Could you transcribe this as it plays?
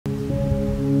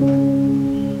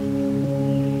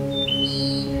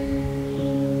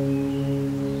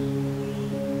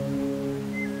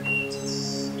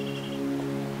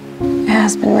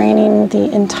has been raining the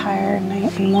entire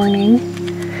night and morning.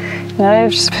 And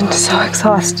I've just been so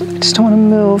exhausted. I just don't want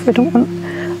to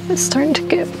move. It's starting to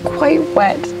get quite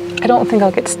wet. I don't think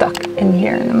I'll get stuck in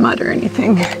here in the mud or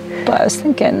anything. But I was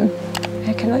thinking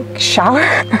I could like shower.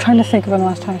 I'm trying to think of when the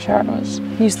last time I showered was.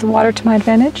 Use the water to my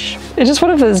advantage. It's just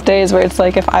one of those days where it's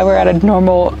like if I were at a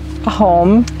normal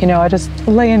home, you know, I just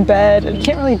lay in bed, and you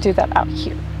can't really do that out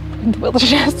here in the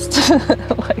wilderness.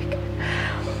 Like,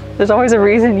 there's always a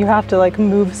reason you have to like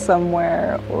move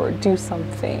somewhere or do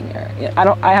something. Or you know, I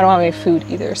don't have any food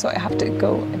either, so I have to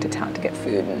go into town to get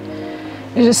food.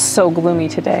 And it's just so gloomy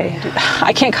today.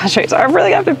 I can't concentrate, so I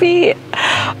really have to pee.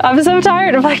 I'm so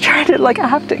tired of like trying to I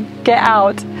have to get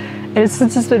out. And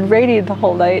since it's been raining the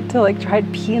whole night to like try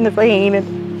and pee in the rain,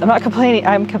 and I'm not complaining.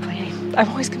 I'm complaining. I'm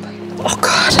always complaining. Oh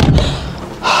God.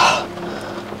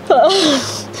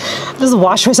 I just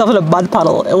washed myself in a mud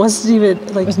puddle. It wasn't even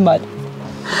like, it was mud.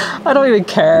 I don't even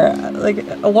care. Like,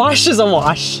 a wash is a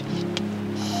wash.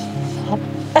 I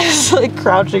was like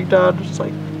crouching down, just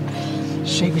like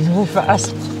shaking really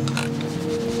fast.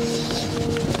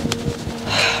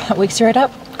 That wakes you right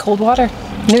up. Cold water.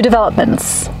 New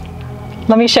developments.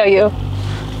 Let me show you.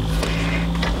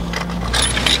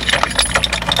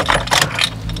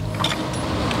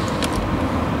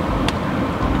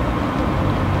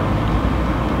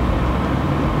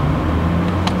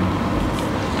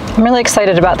 I'm really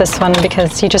excited about this one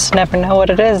because you just never know what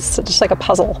it is. It's just like a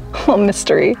puzzle, a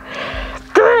mystery.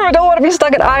 I don't want to be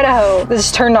stuck in Idaho. This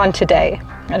is turned on today.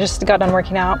 I just got done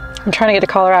working out. I'm trying to get to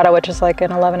Colorado, which is like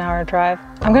an 11-hour drive.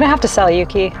 I'm gonna have to sell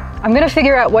Yuki. I'm gonna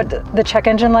figure out what the check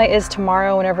engine light is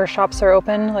tomorrow whenever shops are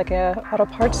open, like a auto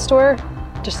parts store,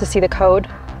 just to see the code.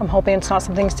 I'm hoping it's not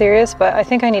something serious, but I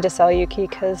think I need to sell Yuki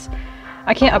because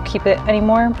I can't upkeep it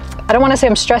anymore. I don't want to say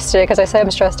I'm stressed today because I say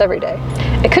I'm stressed every day.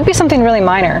 It could be something really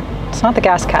minor. It's not the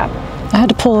gas cap. I had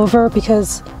to pull over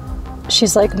because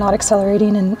she's like not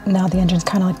accelerating, and now the engine's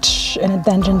kind of like tsh, and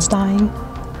the engine's dying.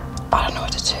 I don't know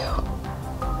what to do.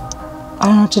 I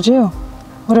don't know what to do.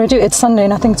 What do I do? It's Sunday,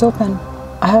 nothing's open.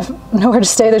 I have nowhere to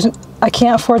stay. I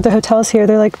can't afford the hotels here.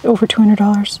 They're like over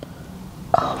 $200.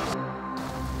 Oh.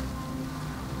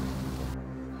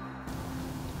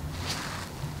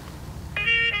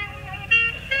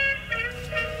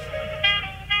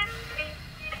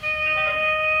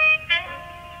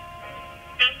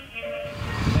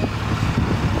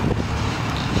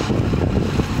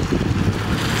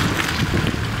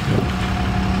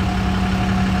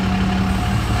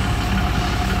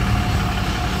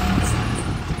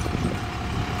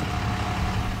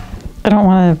 I don't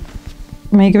want to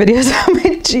make videos of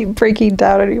my Jeep breaking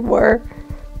down anymore.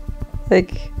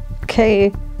 Like, okay,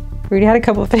 we already had a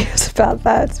couple of videos about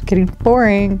that. It's getting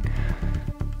boring.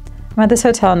 I'm at this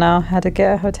hotel now. I had to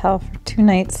get a hotel for 2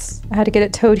 nights. I had to get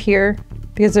it towed here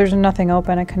because there's nothing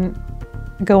open. I couldn't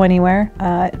go anywhere.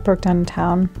 It broke down in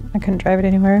town. I couldn't drive it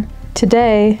anywhere.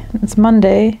 Today, it's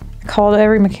Monday, I called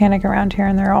every mechanic around here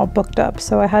and they're all booked up.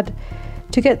 So I had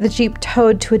to get the Jeep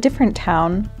towed to a different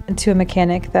town, to a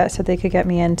mechanic that said they could get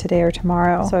me in today or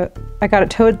tomorrow. So I got it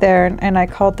towed there, and I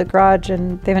called the garage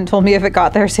and they haven't told me if it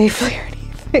got there safely or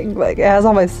anything. Like, it has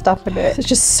all my stuff in it. It's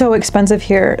just so expensive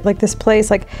here. Like, this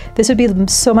place, like, this would be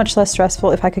so much less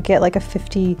stressful if I could get like a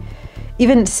 $50,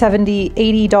 even $70,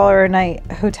 $80 a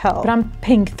night hotel. But I'm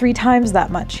paying 3 times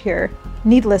that much here,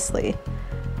 needlessly.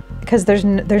 Because there's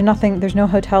no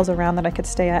hotels around that I could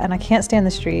stay at, and I can't stay on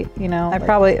the street, you know.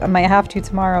 I might have to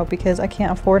tomorrow because I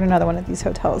can't afford another one of these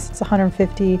hotels. It's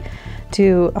 $150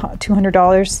 to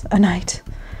 $200 a night.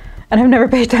 And I've never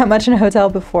paid that much in a hotel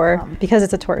before because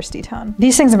it's a touristy town.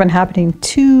 These things have been happening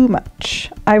too much.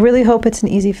 I really hope it's an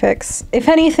easy fix. If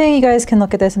anything, you guys can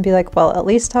look at this and be like, well, at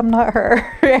least I'm not her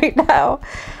right now.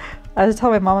 I was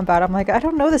telling my mom about it. I'm like, I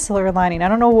don't know the silver lining. I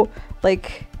don't know,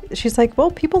 like, she's like, well,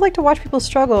 people like to watch people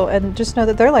struggle and just know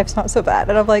that their life's not so bad.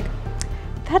 And I'm like,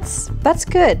 that's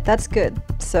good. That's good.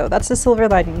 So that's the silver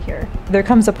lining here. There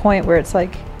comes a point where it's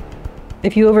like,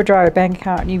 if you overdraw your bank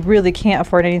account and you really can't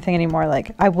afford anything anymore,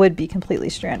 like, I would be completely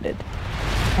stranded.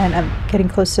 And I'm getting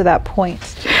close to that point.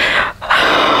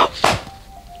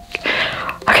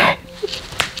 Okay.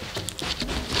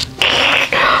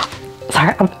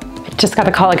 Sorry, I just got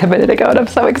a call like a minute ago and I'm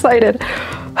so excited.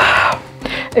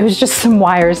 It was just some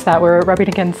wires that were rubbing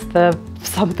against the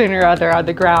something or other on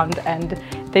the ground, and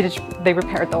they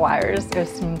repaired the wires.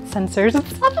 There's some sensors and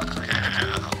stuff.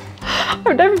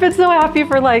 I've never been so happy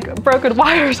for like broken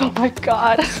wires. Oh my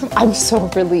God. I'm so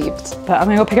relieved. But I'm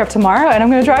gonna go pick up tomorrow and I'm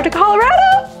gonna drive to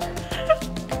Colorado.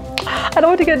 I don't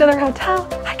want to get another hotel.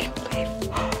 I can leave.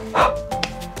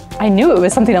 I knew it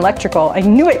was something electrical. I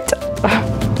knew it.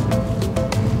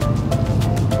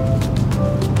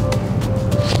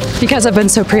 because I've been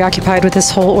so preoccupied with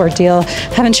this whole ordeal,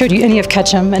 I haven't showed you any of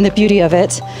Ketchum and the beauty of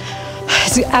it.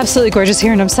 It's absolutely gorgeous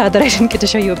here, and I'm sad that I didn't get to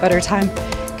show you a better time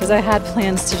because I had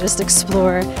plans to just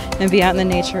explore and be out in the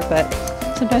nature, but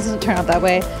sometimes it doesn't turn out that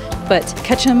way. But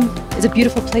Ketchum is a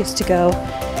beautiful place to go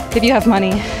if you have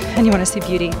money and you want to see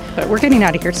beauty. But we're getting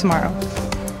out of here tomorrow.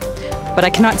 But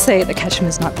I cannot say that Ketchum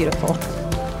is not beautiful.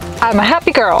 I'm a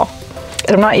happy girl,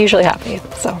 and I'm not usually happy,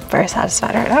 so I'm very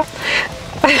satisfied right now.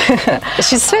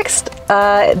 She's fixed.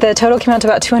 The total came out to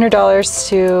about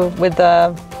 $200 with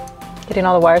getting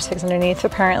all the wires fixed underneath.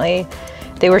 Apparently,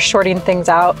 they were shorting things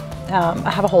out. I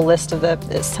have a whole list of the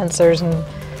sensors, and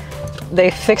they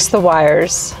fixed the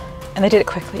wires, and they did it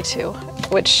quickly too,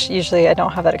 which usually I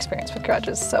don't have that experience with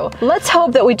garages. So let's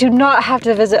hope that we do not have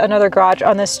to visit another garage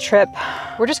on this trip.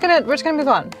 We're just gonna move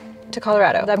on to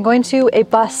Colorado. I'm going to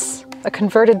a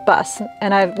converted bus,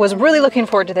 and I was really looking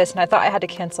forward to this, and I thought I had to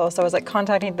cancel, so I was like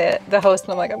contacting the host,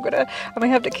 and I'm like, I might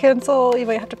have to cancel, you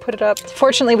might have to put it up.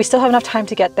 Fortunately, we still have enough time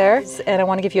to get there, and I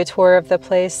want to give you a tour of the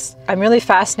place. I'm really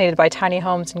fascinated by tiny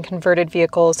homes and converted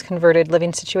vehicles, converted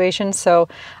living situations, so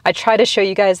I try to show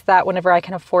you guys that whenever I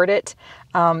can afford it.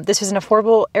 This is an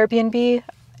affordable Airbnb,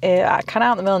 kind of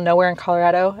out in the middle of nowhere in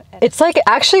Colorado. It's like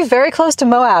actually very close to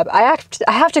Moab. I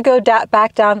have to go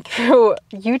back down through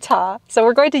Utah. So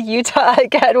we're going to Utah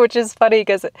again, which is funny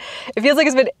because it feels like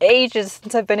it's been ages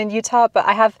since I've been in Utah, but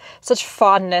I have such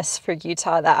fondness for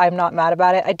Utah that I'm not mad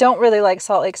about it. I don't really like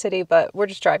Salt Lake City, but we're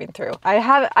just driving through.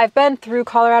 I've been through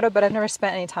Colorado, but I've never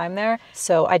spent any time there.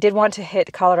 So I did want to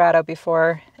hit Colorado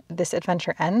before this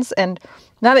adventure ends. And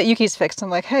now that Yuki's fixed, I'm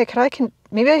like, hey,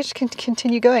 maybe I just can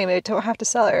continue going. Maybe I don't have to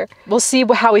sell her. We'll see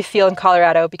how we feel in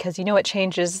Colorado, because you know it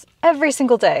changes every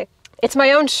single day. It's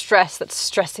my own stress that's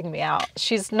stressing me out.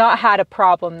 She's not had a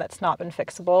problem that's not been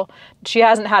fixable. She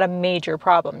hasn't had a major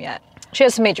problem yet. She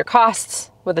has some major costs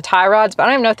with the tie rods, but I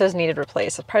don't even know if those needed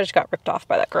replaced. I probably just got ripped off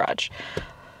by that garage.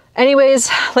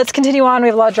 Anyways, let's continue on. We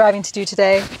have a lot of driving to do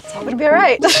today. It's all gonna be all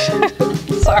right.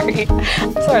 Sorry.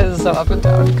 Sorry this is so up and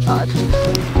down. God.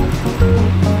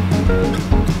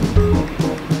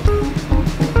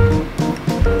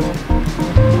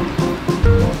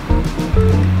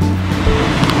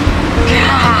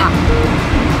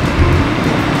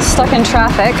 Stuck in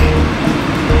traffic.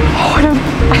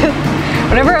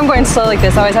 Whenever I'm going slow like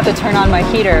this, I always have to turn on my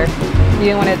heater,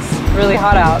 even when it's really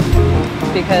hot out,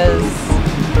 because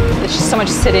it's just so much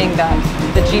sitting that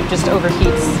the Jeep just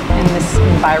overheats in this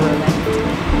environment.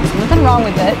 There's nothing wrong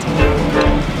with it.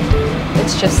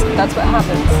 It's just, that's what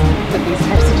happens with these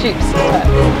types of Jeeps. But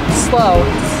it's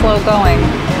slow going.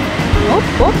 Whoop,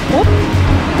 whoop, whoop.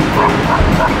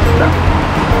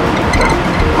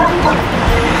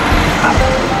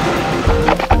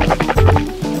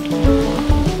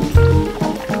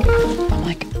 I'm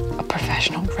like a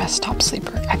professional rest stop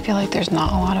sleeper. I feel like there's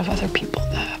not a lot of other people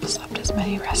that have slept as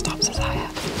many rest stops as I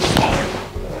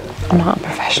have. I'm not a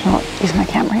professional at using my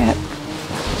camera yet.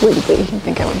 Weirdly, you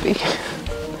think I would be.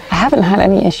 I haven't had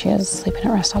any issues sleeping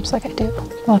at rest stops like I do. A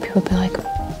lot of people would be like,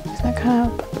 isn't that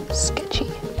kind of sketchy?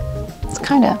 It's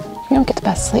kind of, you don't get the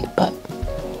best sleep, but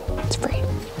it's free.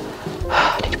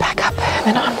 I need to back up and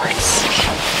then onwards. I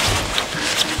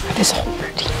have this whole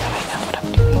routine that I know what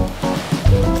I'm doing.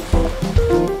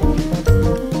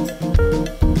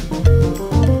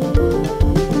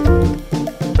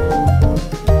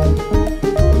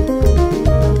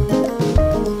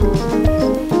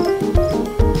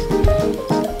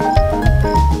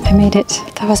 I made it.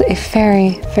 That was a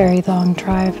very, very long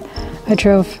drive. I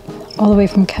drove all the way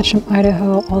from Ketchum,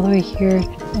 Idaho, all the way here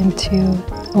into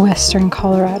western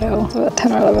Colorado, about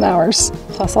 10 or 11 hours,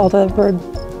 plus all the road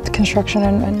construction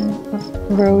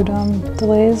and road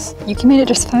delays. Yuki made it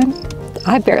just fine.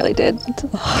 I barely did.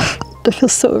 I feel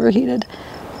so overheated.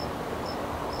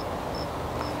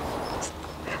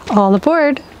 All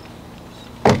aboard.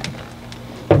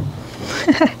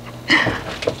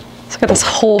 Got this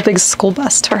whole big school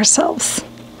bus to ourselves.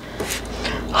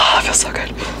 Oh, it feels so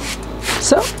good.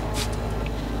 So,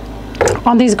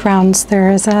 on these grounds,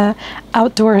 there is a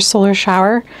outdoor solar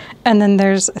shower, and then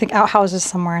there's, I think, outhouses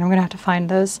somewhere, and I'm gonna have to find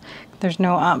those. There's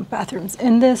no bathrooms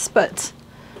in this, but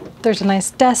there's a nice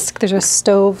desk. There's a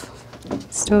stove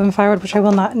and firewood, which I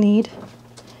will not need.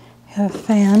 We have a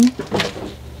fan.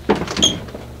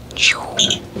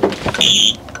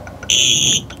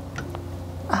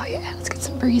 Oh yeah, let's get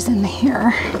some breeze in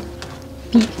here.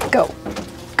 Go,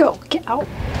 get out.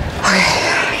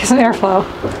 Okay, get some airflow.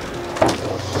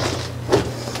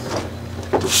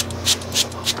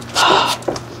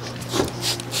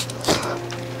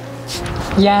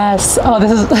 Yes, oh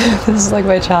this is like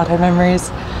my childhood memories.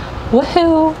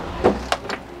 Woohoo!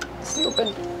 Let's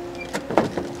open.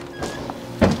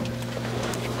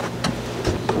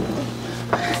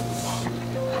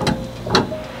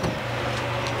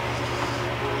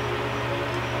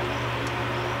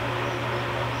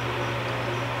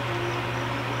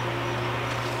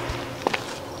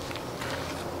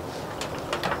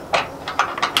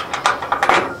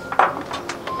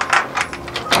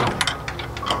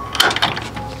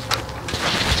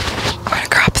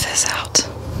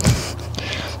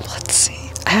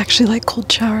 actually like cold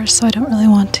showers, so I don't really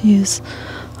want to use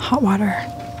hot water.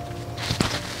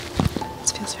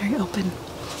 This feels very open.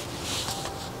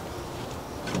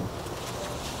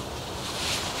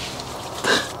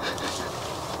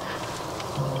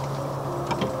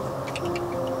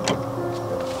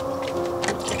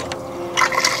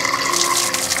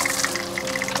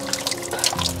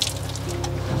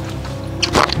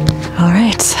 All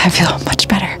right, I feel much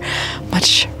better,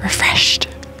 much refreshed.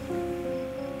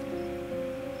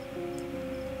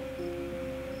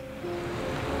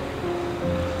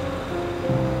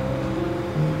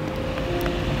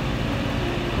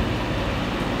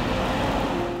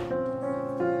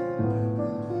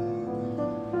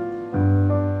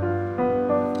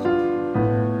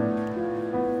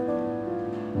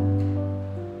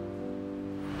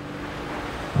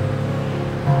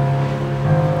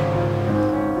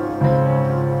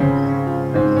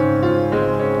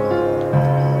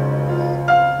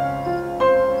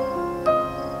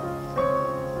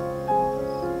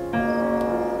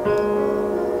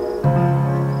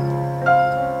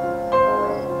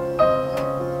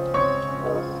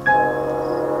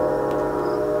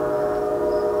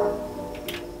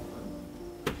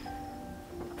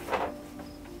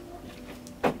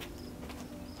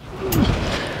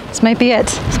 This might be it.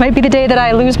 This might be the day that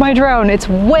I lose my drone. It's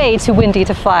way too windy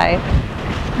to fly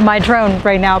my drone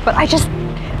right now, but I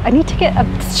need to get a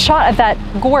shot of that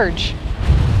gorge.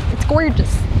 It's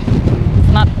gorgeous. It's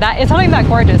not even that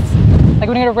gorgeous. Like,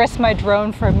 I'm gonna risk my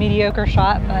drone for a mediocre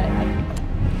shot, but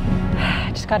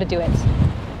I just gotta do it.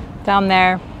 Down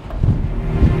there.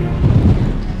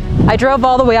 I drove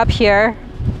all the way up here,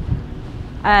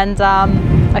 and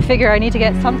I figure I need to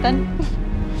get something.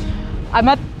 I'm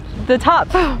at the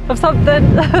top of something.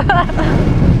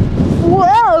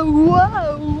 Whoa,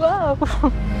 whoa,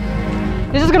 whoa.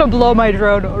 This is gonna blow my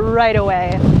drone right away.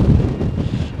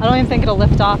 I don't even think it'll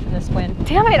lift off in this wind.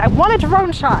 Damn it, I want a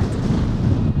drone shot.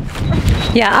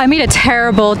 Yeah, I made a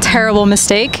terrible, terrible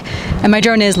mistake, and my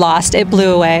drone is lost. It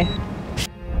blew away.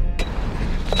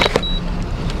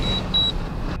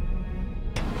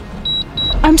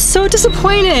 I'm so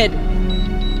disappointed.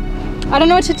 I don't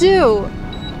know what to do.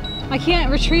 I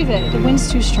can't retrieve it. The wind's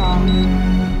too strong.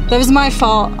 That was my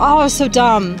fault. Oh, I was so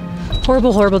dumb.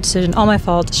 Horrible, horrible decision. All my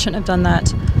fault. Shouldn't have done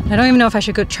that. I don't even know if I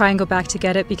should try and go back to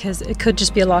get it, because it could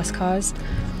just be a lost cause.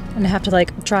 And I have to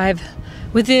like drive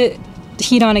with the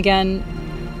heat on again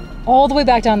all the way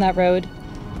back down that road.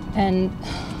 And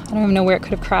I don't even know where it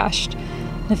could have crashed.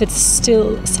 And if it's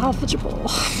still salvageable.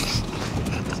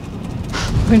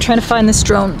 I've been trying to find this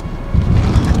drone.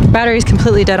 Battery's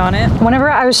completely dead on it.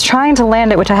 Whenever I was trying to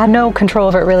land it, which I had no control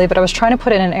over it really, but I was trying to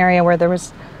put it in an area where there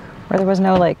was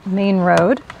no like main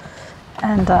road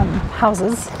and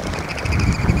houses.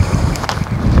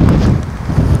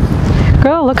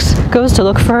 Girl goes to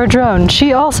look for her drone.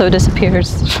 She also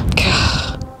disappears.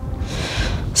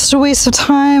 Just a waste of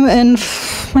time and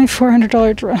my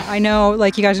 $400 drone. I know,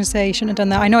 like, you guys can say you shouldn't have done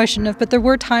that. I know I shouldn't have, but there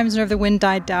were times whenever the wind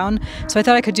died down, so I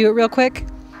thought I could do it real quick,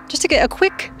 just to get a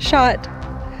quick shot.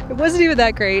 It wasn't even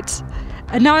that great.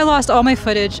 And now I lost all my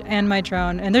footage and my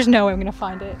drone, and there's no way I'm gonna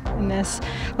find it in this.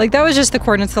 Like, that was just the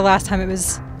coordinates the last time it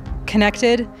was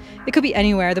connected. It could be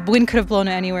anywhere. The wind could have blown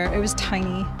it anywhere. It was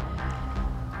tiny.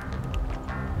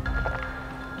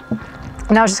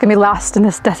 Now it's just gonna be lost in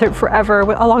this desert forever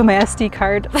along with my SD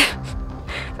card.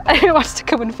 Anyone wants to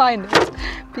come and find it,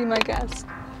 be my guest.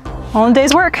 All in a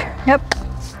day's work. Yep,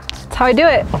 that's how I do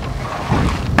it.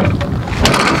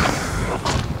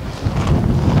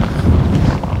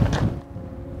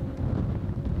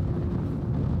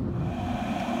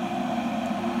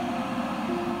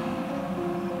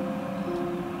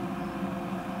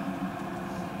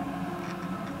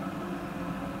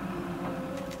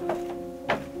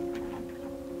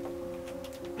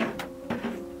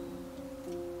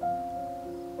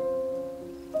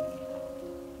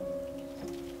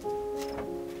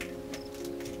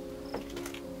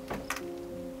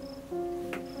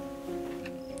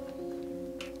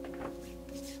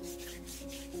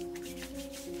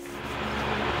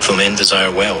 For men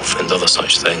desire wealth and other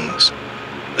such things.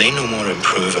 They no more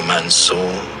improve a man's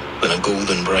soul than a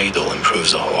golden bridle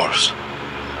improves a horse.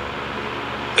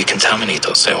 We contaminate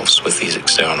ourselves with these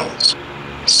externals.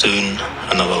 Soon,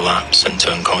 another lapse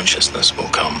into unconsciousness will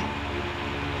come.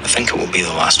 I think it will be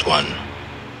the last one.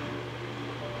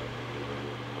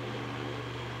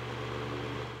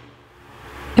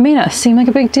 It may not seem like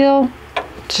a big deal,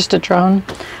 it's just a drone,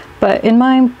 but in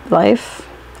my life,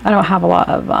 I don't have a lot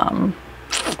of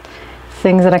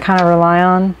things that I kind of rely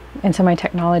on, and so my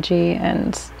technology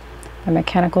and my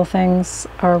mechanical things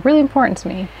are really important to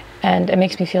me, and it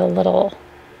makes me feel a little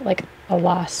like a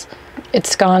loss.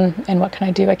 It's gone, and what can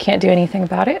I do? I can't do anything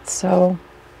about it, so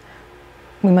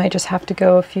we might just have to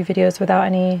go a few videos without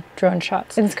any drone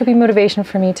shots. And this could be motivation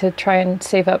for me to try and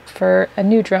save up for a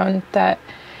new drone that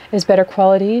is better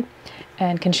quality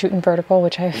and can shoot in vertical,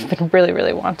 which I've been really,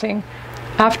 really wanting.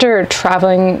 After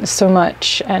traveling so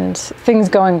much and things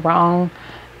going wrong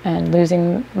and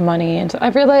losing money, and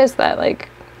I've realized that like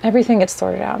everything gets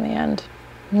sorted out in the end.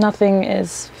 Nothing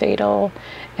is fatal,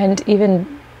 and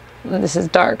even, this is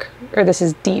dark, or this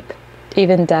is deep,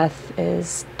 even death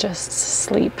is just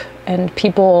sleep. And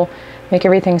people make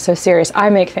everything so serious. I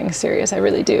make things serious, I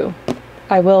really do.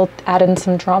 I will add in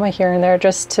some drama here and there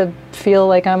just to feel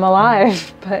like I'm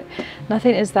alive, but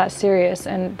nothing is that serious,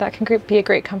 and that can be a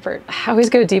great comfort. I always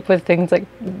go deep with things, like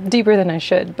deeper than I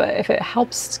should, but if it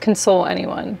helps console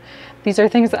anyone, these are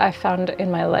things that I've found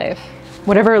in my life.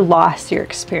 Whatever loss you're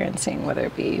experiencing, whether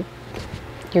it be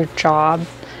your job,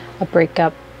 a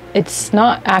breakup, it's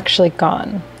not actually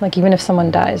gone. Like even if someone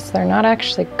dies, they're not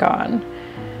actually gone.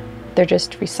 They're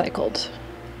just recycled.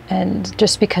 And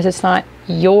just because it's not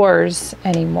yours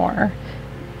anymore,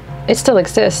 it still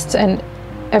exists, and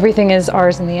everything is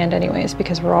ours in the end anyways,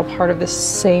 because we're all part of the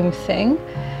same thing.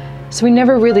 So we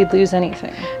never really lose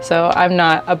anything. So I'm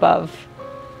not above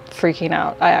freaking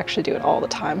out. I actually do it all the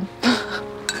time.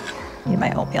 Eat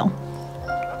my oatmeal.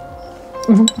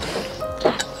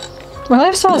 My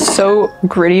lifestyle is so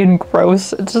gritty and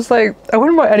gross. It's just like, I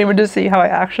wouldn't want anyone to see how I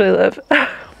actually live.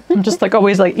 I'm just like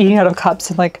always like eating out of cups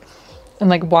and like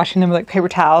washing them with like paper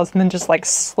towels and then just like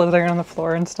slithering on the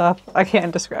floor and stuff. I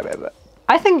can't describe it, but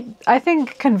I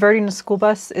think converting a school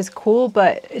bus is cool,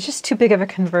 but it's just too big of a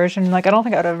conversion. Like I don't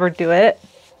think I'd ever do it.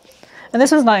 And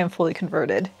this one's not even fully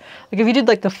converted. Like if you did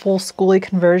like the full skoolie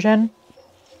conversion,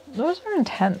 those are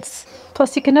intense.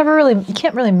 Plus you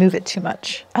can't really move it too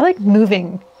much. I like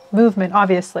movement,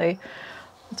 obviously.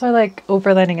 That's why I like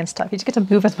overlanding and stuff. You just get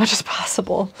to move as much as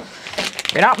possible.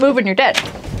 If you're not moving, you're dead.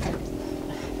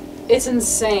 It's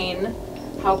insane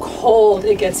how cold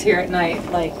it gets here at night.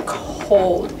 Like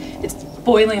cold. It's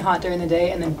boiling hot during the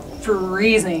day and then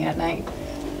freezing at night.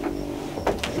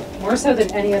 More so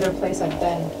than any other place I've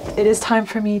been. It is time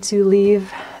for me to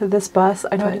leave this bus.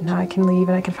 I know now I can leave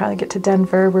and I can finally get to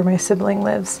Denver where my sibling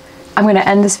lives. I'm going to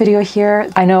end this video here.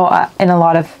 I know in a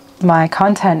lot of my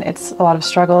content it's a lot of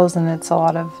struggles and it's a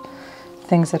lot of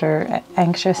things that are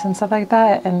anxious and stuff like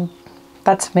that, and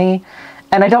that's me.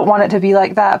 And I don't want it to be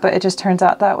like that, but it just turns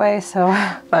out that way. So,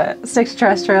 but stick to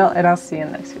terrestrial, and I'll see you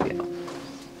in the next video.